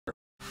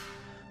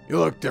You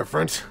look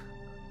different.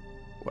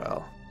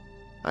 Well,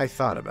 I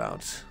thought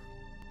about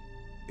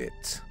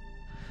it.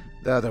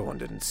 The other one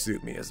didn't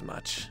suit me as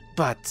much,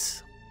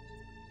 but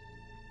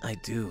I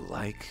do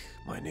like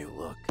my new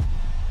look.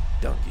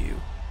 Don't you?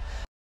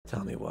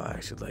 Tell me why I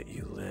should let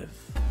you live.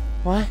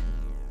 What?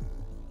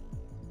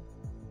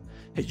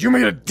 Hey, you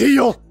made a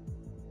deal?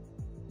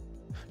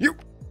 You...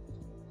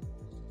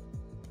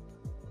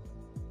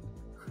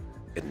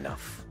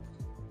 Enough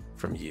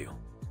from you.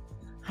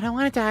 I don't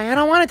want to die. I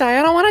don't want to die.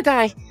 I don't want to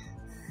die.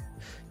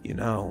 You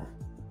know,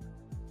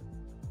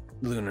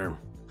 Lunar,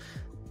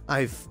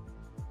 I've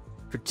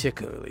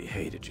particularly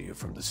hated you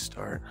from the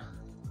start.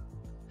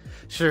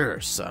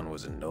 Sure, Sun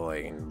was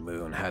annoying,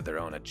 Moon had their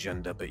own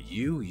agenda, but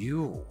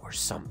you were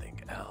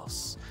something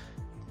else.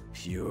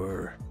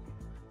 Pure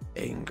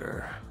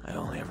anger I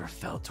only ever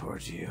felt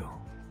towards you.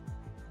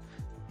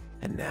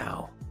 And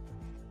now,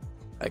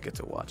 I get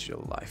to watch your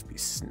life be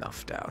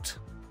snuffed out.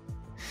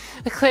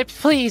 Eclipse,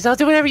 please, I'll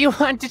do whatever you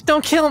want. Just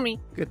don't kill me.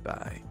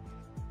 Goodbye,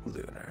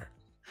 Lunar.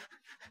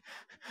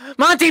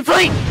 Monty,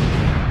 please!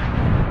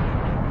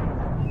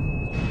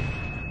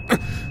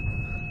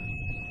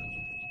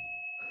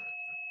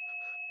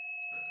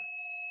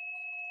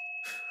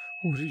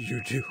 What did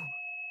you do?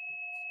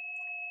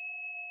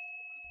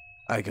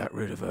 I got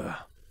rid of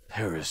a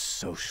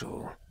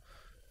parasocial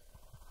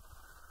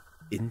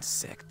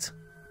insect.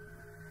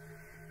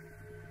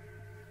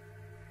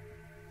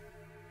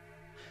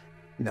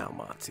 Now,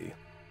 Monty,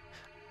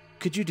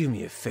 could you do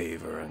me a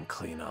favor and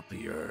clean up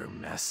your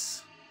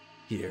mess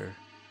here?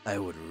 I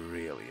would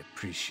really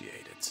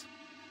appreciate it.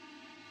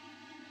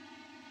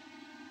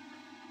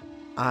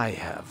 I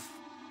have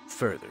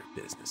further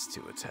business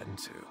to attend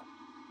to.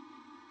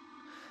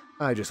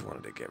 I just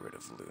wanted to get rid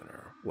of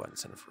Lunar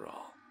once and for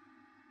all.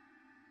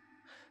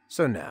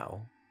 So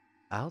now,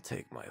 I'll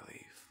take my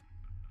leave.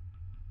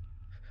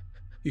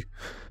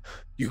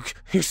 You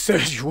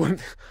said you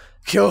wouldn't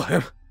kill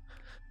him.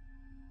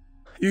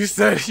 You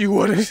said you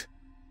wouldn't.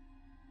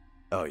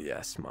 Oh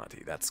yes,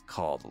 Monty, that's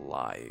called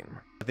lying.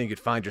 I think you'd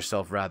find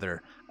yourself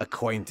rather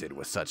acquainted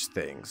with such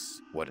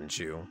things, wouldn't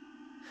you?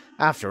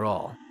 After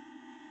all,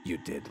 you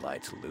did lie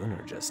to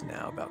Lunar just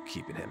now about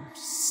keeping him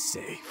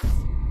safe.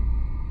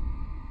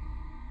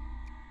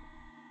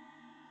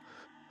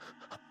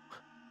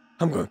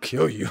 I'm gonna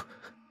kill you.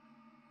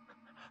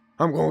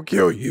 I'm gonna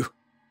kill you.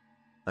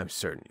 I'm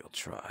certain you'll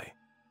try.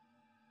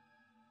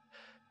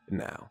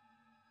 Now,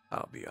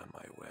 I'll be on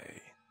my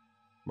way.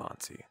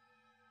 Monty,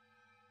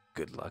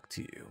 good luck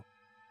to you.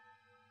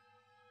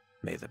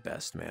 May the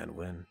best man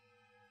win.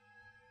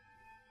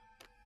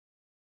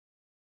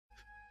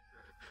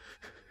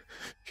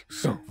 You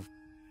son of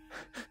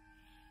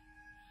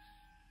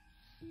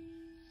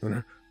a...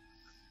 Lunar.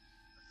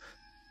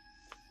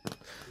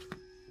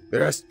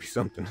 There has to be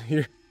something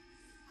here.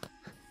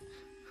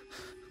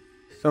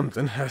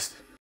 Something has to...